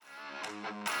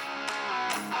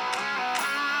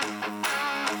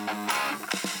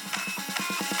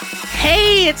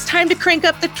Hey, it's time to crank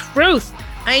up the truth.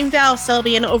 I'm Val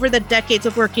Selby, and over the decades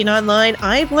of working online,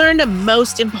 I've learned a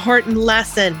most important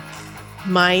lesson.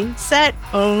 Mindset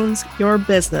owns your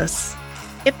business.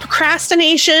 If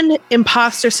procrastination,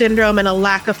 imposter syndrome, and a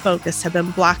lack of focus have been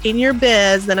blocking your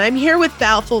biz, then I'm here with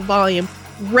Val Full Volume,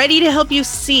 ready to help you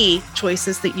see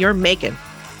choices that you're making.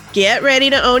 Get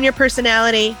ready to own your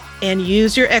personality and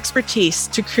use your expertise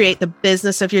to create the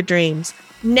business of your dreams.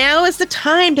 Now is the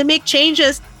time to make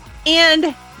changes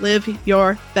and live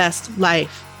your best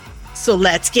life. So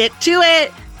let's get to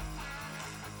it.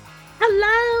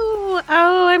 Hello.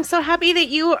 Oh, I'm so happy that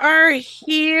you are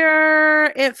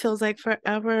here. It feels like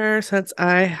forever since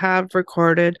I have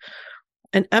recorded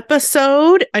an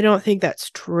episode. I don't think that's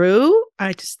true.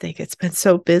 I just think it's been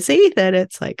so busy that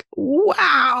it's like,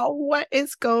 wow, what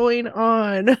is going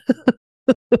on?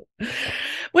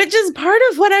 Which is part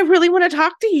of what I really want to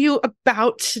talk to you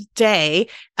about today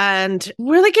and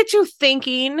really get you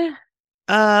thinking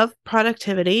of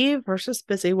productivity versus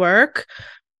busy work.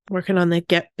 Working on the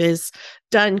Get Biz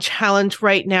Done challenge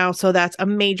right now. So that's a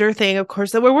major thing, of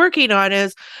course, that we're working on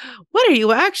is what are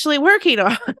you actually working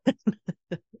on?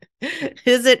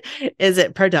 Is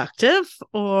it productive,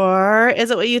 or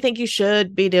is it what you think you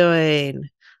should be doing?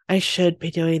 I should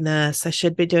be doing this. I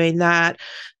should be doing that.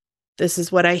 This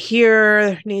is what I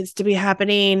hear needs to be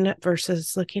happening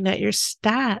versus looking at your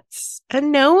stats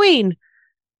and knowing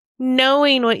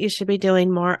what you should be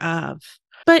doing more of.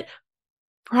 But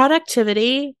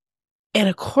productivity, and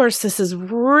of course, this is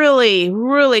really,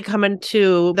 really coming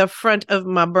to the front of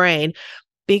my brain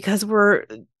because we're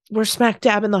smack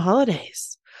dab in the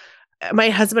holidays. My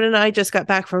husband and I just got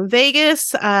back from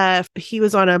Vegas. He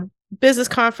was on a business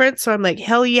conference. So I'm like,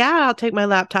 hell yeah, I'll take my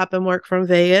laptop and work from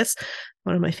Vegas.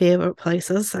 One of my favorite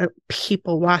places.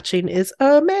 People watching is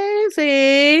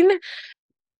amazing.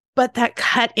 But that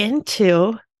cut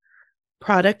into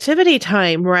productivity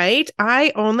time, right?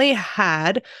 I only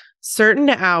had certain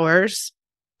hours,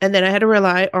 and then I had to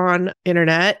rely on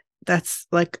internet. That's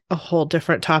like a whole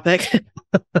different topic.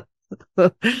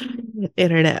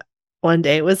 Internet one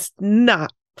day was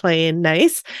not playing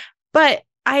nice, but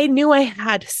I knew I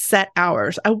had set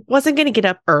hours. I wasn't going to get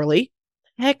up early.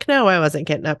 Heck no, I wasn't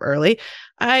getting up early.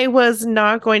 I was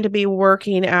not going to be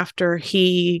working after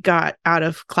he got out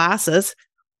of classes.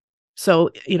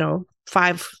 So,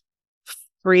 5,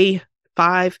 3,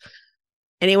 5,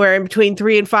 anywhere in between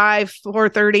 3 and 5,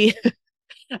 4:30,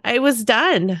 I was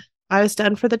done. I was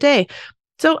done for the day.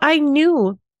 So I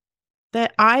knew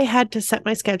that I had to set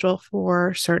my schedule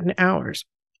for certain hours.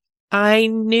 I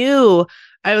knew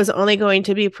I was only going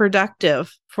to be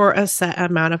productive for a set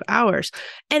amount of hours.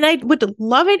 And I would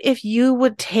love it if you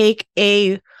would take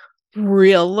a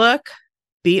real look,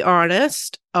 be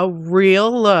honest, a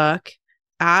real look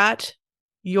at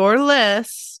your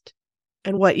list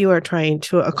and what you are trying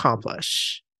to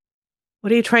accomplish.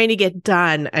 What are you trying to get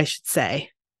done, I should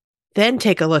say? Then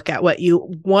take a look at what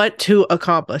you want to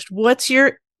accomplish. What's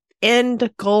your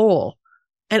end goal?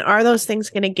 And are those things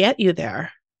going to get you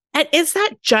there? And is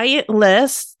that giant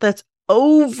list that's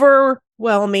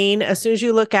overwhelming? As soon as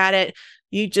you look at it,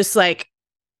 you just like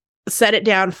set it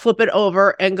down, flip it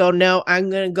over and go, no, I'm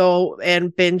going to go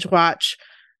and binge watch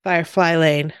Firefly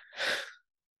Lane.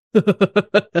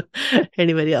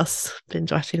 Anybody else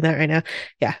binge watching that right now?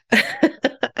 Yeah.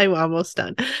 I'm almost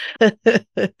done.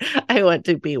 I want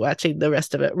to be watching the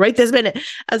rest of it right this minute,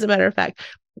 as a matter of fact.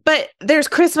 But there's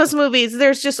Christmas movies.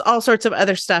 There's just all sorts of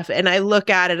other stuff. And I look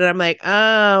at it and I'm like,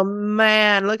 oh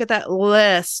man, look at that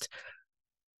list.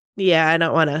 Yeah, I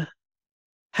don't want to.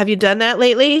 Have you done that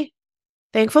lately?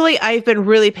 Thankfully, I've been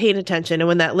really paying attention. And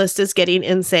when that list is getting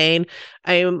insane,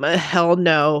 I'm hell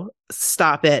no,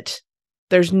 stop it.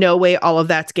 There's no way all of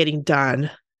that's getting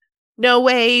done. No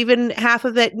way even half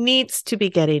of it needs to be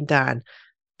getting done.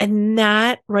 And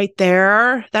that right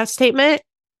there, that statement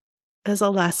is a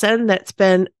lesson that's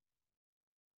been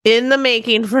in the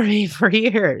making for me for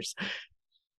years.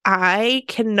 I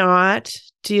cannot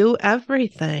do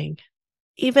everything.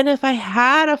 Even if I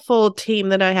had a full team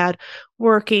that I had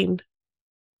working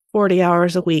 40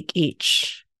 hours a week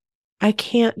each, I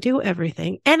can't do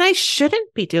everything. And I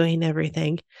shouldn't be doing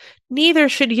everything. Neither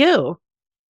should you.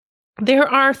 There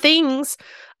are things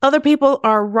other people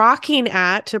are rocking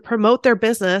at to promote their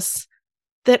business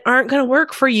that aren't going to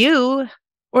work for you,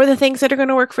 or the things that are going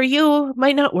to work for you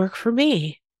might not work for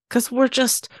me because we're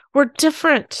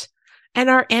different and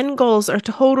our end goals are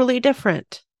totally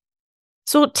different.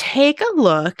 So take a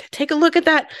look at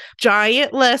that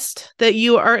giant list that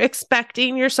you are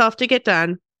expecting yourself to get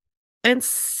done and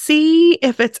see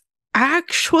if it's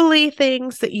actually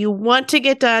things that you want to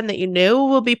get done that you know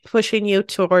will be pushing you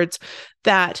towards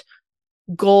that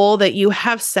goal that you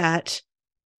have set,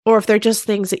 or if they're just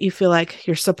things that you feel like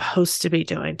you're supposed to be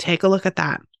doing, take a look at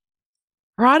that.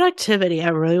 Productivity, I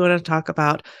really want to talk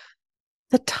about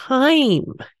the time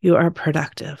you are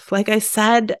productive. Like I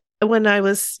said, when I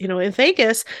was, in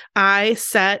Vegas, I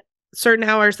set certain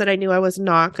hours that I knew I was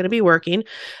not going to be working.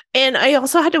 And I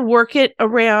also had to work it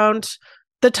around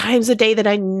the times of day that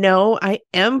I know I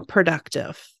am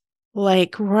productive.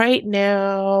 Like right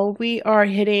now, we are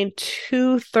hitting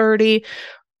 2:30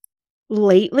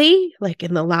 lately, like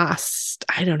in the last,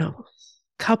 I don't know,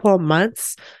 couple of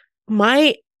months.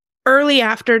 My early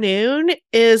afternoon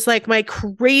is like my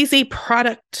crazy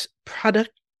productive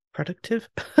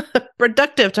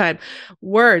productive time.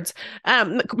 Words.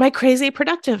 My crazy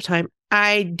productive time.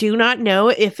 I do not know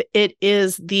if it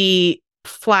is the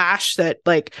flash that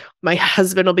like my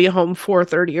husband will be home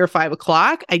 4:30 or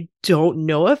 5:00. I don't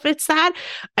know if it's that.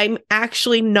 I'm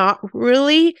actually not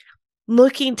really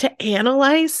looking to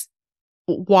analyze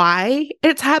why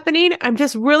it's happening. I'm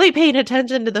just really paying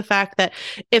attention to the fact that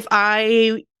if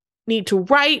I need to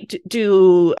write,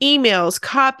 do emails,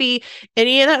 copy,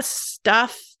 any of that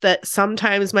stuff that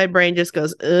sometimes my brain just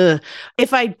goes, ugh.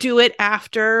 If I do it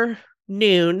after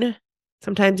noon,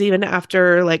 sometimes even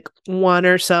after like 1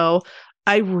 or so,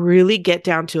 I really get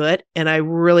down to it and I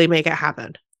really make it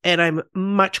happen. And I'm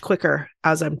much quicker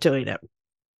as I'm doing it.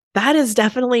 That is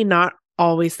definitely not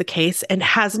always the case and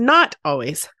has not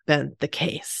always been the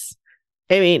case.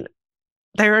 I mean,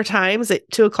 there are times that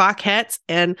 2:00 hits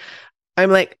and I'm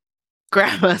like,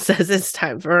 Grandma says it's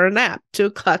time for a nap.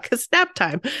 2:00 is nap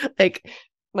time. Like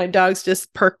my dog's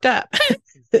just perked up.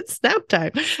 It's nap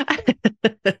time.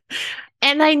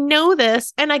 And I know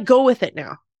this and I go with it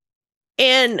now.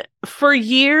 And for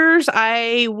years,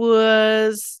 I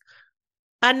was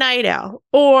a night owl,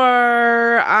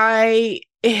 or I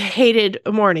hated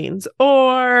mornings,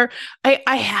 or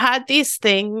I had these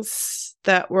things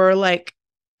that were like,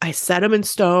 I set them in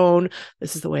stone.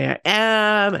 This is the way I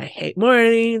am. I hate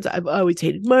mornings. I've always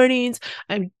hated mornings.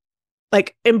 I'm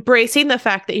like embracing the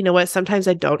fact that, you know what, sometimes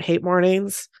I don't hate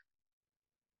mornings.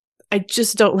 I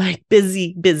just don't like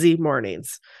busy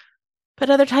mornings. But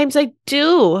other times I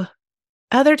do.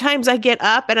 Other times I get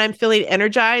up and I'm feeling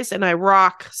energized and I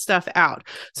rock stuff out.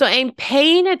 So I'm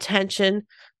paying attention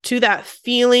to that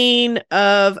feeling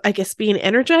of, I guess, being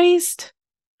energized.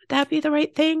 Would that be the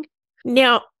right thing?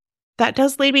 Now, that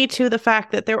does lead me to the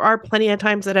fact that there are plenty of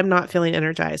times that I'm not feeling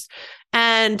energized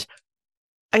and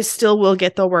I still will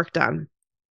get the work done,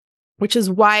 which is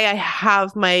why I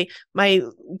have my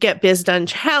Get Biz Done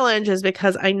challenge, is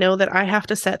because I know that I have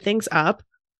to set things up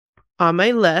on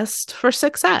my list for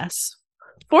success.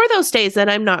 For those days that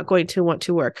I'm not going to want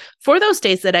to work, for those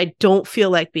days that I don't feel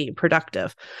like being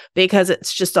productive because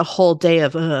it's just a whole day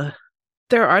of,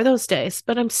 there are those days,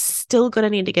 but I'm still going to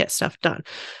need to get stuff done.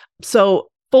 So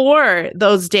for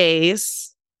those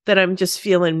days that I'm just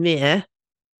feeling meh,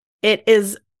 it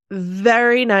is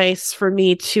very nice for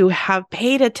me to have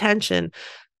paid attention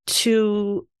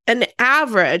to an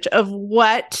average of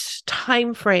what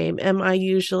time frame am I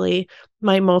usually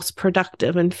my most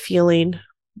productive and feeling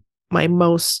my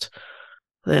most,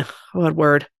 feeling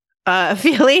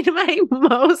my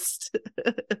most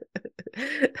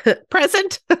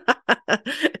present.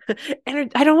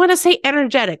 And I don't want to say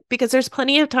energetic, because there's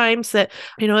plenty of times that,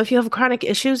 if you have chronic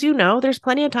issues, there's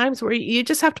plenty of times where you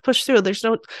just have to push through. There's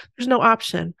no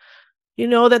option.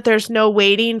 That there's no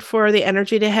waiting for the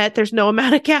energy to hit. There's no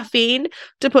amount of caffeine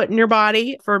to put in your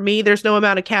body. For me, there's no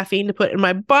amount of caffeine to put in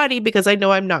my body because I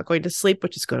know I'm not going to sleep,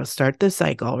 which is going to start the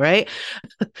cycle, right?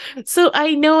 So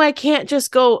I know I can't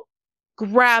just go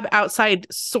grab outside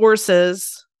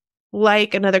sources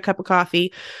like another cup of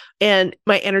coffee and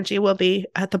my energy will be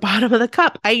at the bottom of the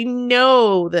cup. I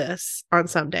know this on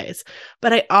some days,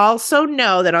 but I also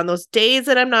know that on those days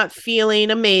that I'm not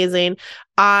feeling amazing,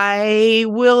 I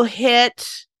will hit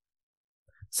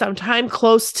sometime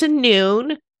close to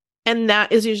noon, and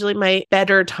that is usually my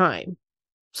better time.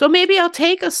 So maybe I'll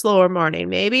take a slower morning.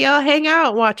 Maybe I'll hang out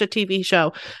and watch a TV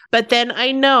show, but then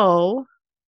I know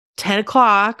 10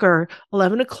 o'clock or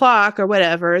 11 o'clock or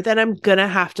whatever, then I'm going to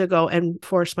have to go and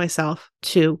force myself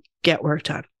to get work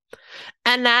done.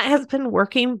 And that has been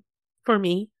working for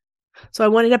me. So I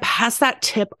wanted to pass that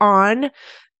tip on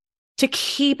to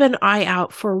keep an eye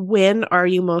out for when are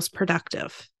you most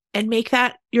productive, and make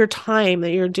that your time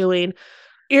that you're doing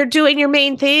your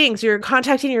main things. You're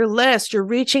contacting your list, you're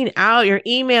reaching out, you're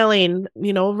emailing,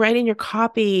 writing your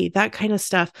copy, that kind of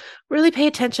stuff. Really pay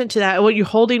attention to that. When you're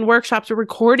holding workshops or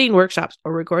recording your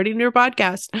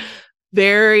podcast,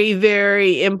 very,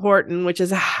 very important, which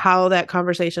is how that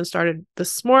conversation started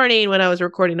this morning when I was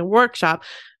recording a workshop.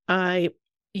 I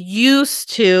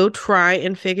used to try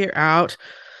and figure out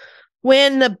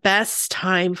when the best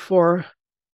time for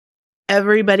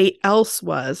everybody else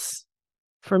was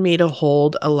for me to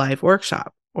hold a live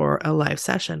workshop or a live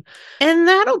session. And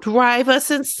that'll drive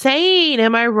us insane.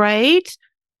 Am I right?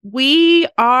 We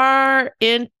are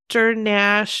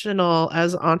international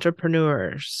as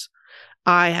entrepreneurs.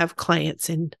 I have clients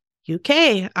in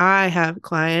UK. I have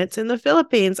clients in the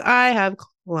Philippines. I have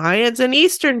clients in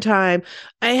Eastern time.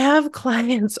 I have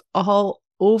clients all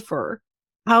over.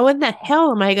 How in the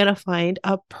hell am I going to find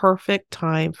a perfect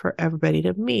time for everybody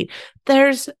to meet?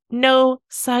 There's no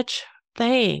such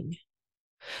thing.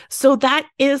 So that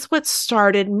is what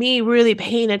started me really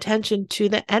paying attention to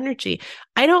the energy.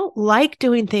 I don't like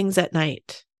doing things at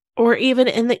night or even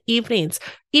in the evenings,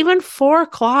 even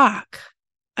 4:00.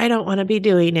 I don't want to be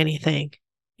doing anything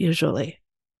usually,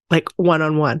 like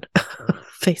one-on-one,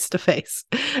 face-to-face.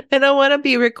 I don't want to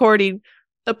be recording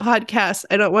a podcast.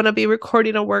 I don't want to be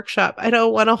recording a workshop. I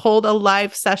don't want to hold a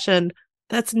live session.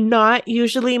 That's not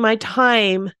usually my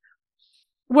time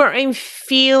where I'm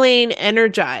feeling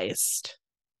energized.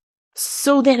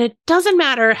 So then it doesn't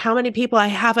matter how many people I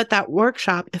have at that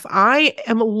workshop. If I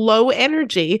am low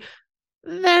energy,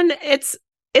 then it's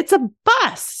a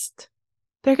bust.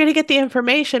 They're going to get the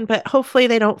information, but hopefully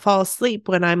they don't fall asleep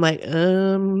when I'm like,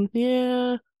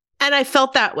 yeah. And I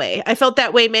felt that way. I felt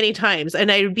that way many times.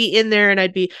 And I'd be in there and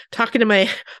I'd be talking to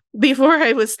before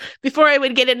I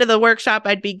would get into the workshop,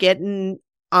 I'd be getting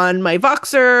on my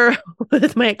Voxer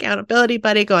with my accountability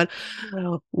buddy going,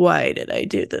 oh, why did I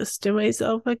do this to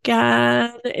myself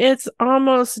again? It's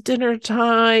almost dinner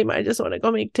time. I just want to go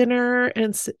make dinner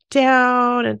and sit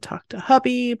down and talk to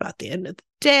hubby about the end of the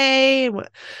day.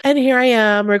 And here I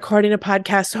am recording a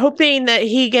podcast, hoping that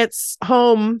he gets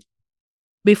home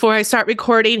before I start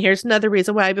recording. Here's another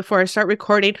reason why before I start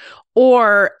recording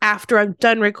or after I'm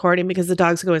done recording, because the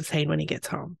dogs go insane when he gets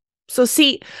home. So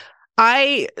see,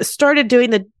 I started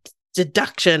doing the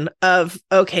deduction of,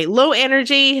 okay, low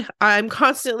energy. I'm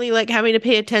constantly like having to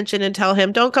pay attention and tell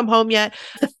him, don't come home yet.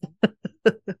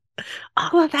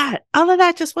 All of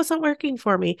that just wasn't working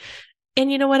for me.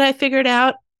 And you know what I figured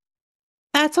out?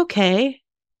 That's okay.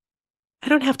 I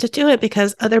don't have to do it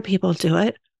because other people do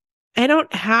it. I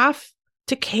don't have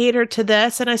to cater to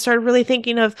this. And I started really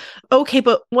thinking of, okay,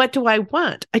 but what do I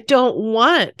want? I don't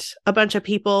want a bunch of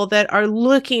people that are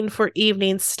looking for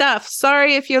evening stuff.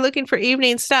 Sorry if you're looking for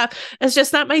evening stuff. It's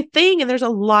just not my thing. And there's a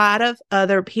lot of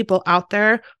other people out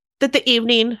there that the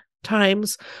evening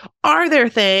times are their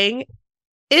thing,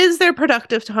 is their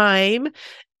productive time,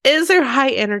 is their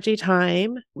high energy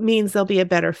time, means they'll be a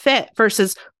better fit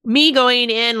versus me going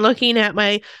in, looking at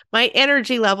my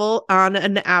energy level on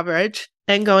an average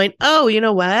and going, oh, you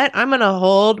know what? I'm going to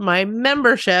hold my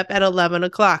membership at 11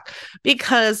 o'clock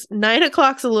because 9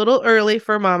 o'clock's a little early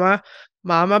for mama.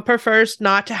 Mama prefers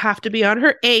not to have to be on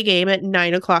her A game at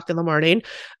 9 o'clock in the morning.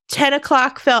 10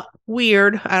 o'clock felt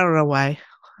weird. I don't know why.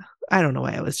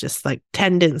 I was just like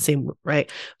 10 didn't seem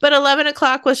right. But 11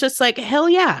 o'clock was just like, hell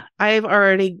yeah. I've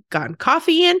already gotten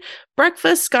coffee in,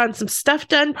 breakfast, gotten some stuff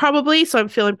done probably. So I'm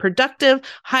feeling productive.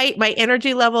 My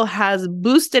energy level has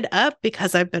boosted up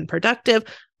because I've been productive.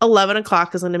 11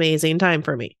 o'clock is an amazing time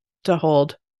for me to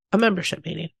hold a membership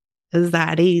meeting. Is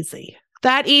that easy?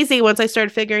 That easy once I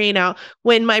started figuring out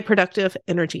when my productive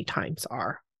energy times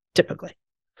are typically.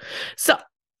 So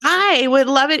I would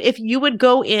love it if you would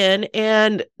go in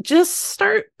and just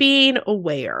start being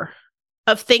aware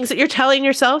of things that you're telling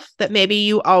yourself that maybe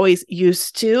you always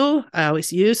used to. I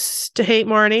always used to hate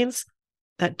mornings.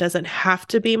 That doesn't have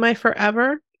to be my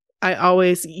forever. I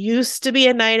always used to be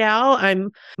a night owl.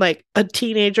 I'm like a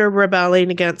teenager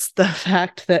rebelling against the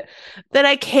fact that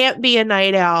I can't be a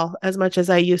night owl as much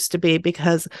as I used to be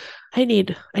because I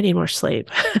need more sleep.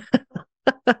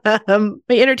 My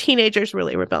inner teenager is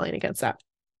really rebelling against that.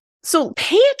 So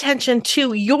pay attention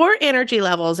to your energy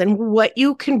levels and what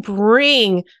you can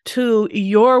bring to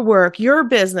your work, your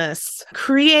business,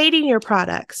 creating your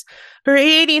products,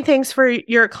 creating things for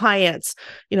your clients,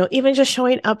 even just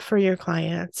showing up for your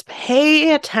clients.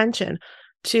 Pay attention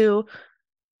to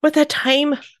what that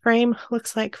time frame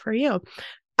looks like for you.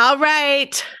 All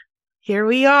right, here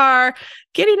we are,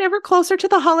 getting ever closer to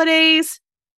the holidays.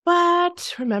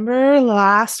 But remember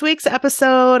last week's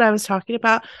episode, I was talking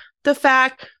about the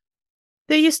fact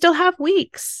that you still have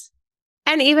weeks.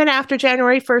 And even after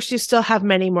January 1st, you still have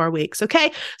many more weeks.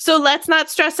 Okay. So let's not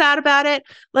stress out about it.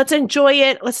 Let's enjoy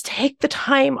it. Let's take the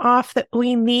time off that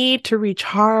we need to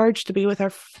recharge, to be with our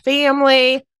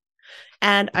family.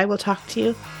 And I will talk to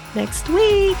you next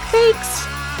week. Thanks.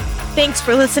 Thanks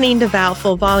for listening to Val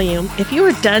Full Volume. If you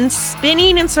are done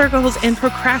spinning in circles and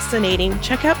procrastinating,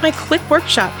 check out my quick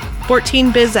workshop,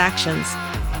 14 Biz Actions.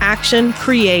 Action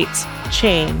creates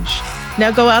change. Now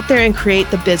go out there and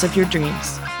create the biz of your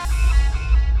dreams.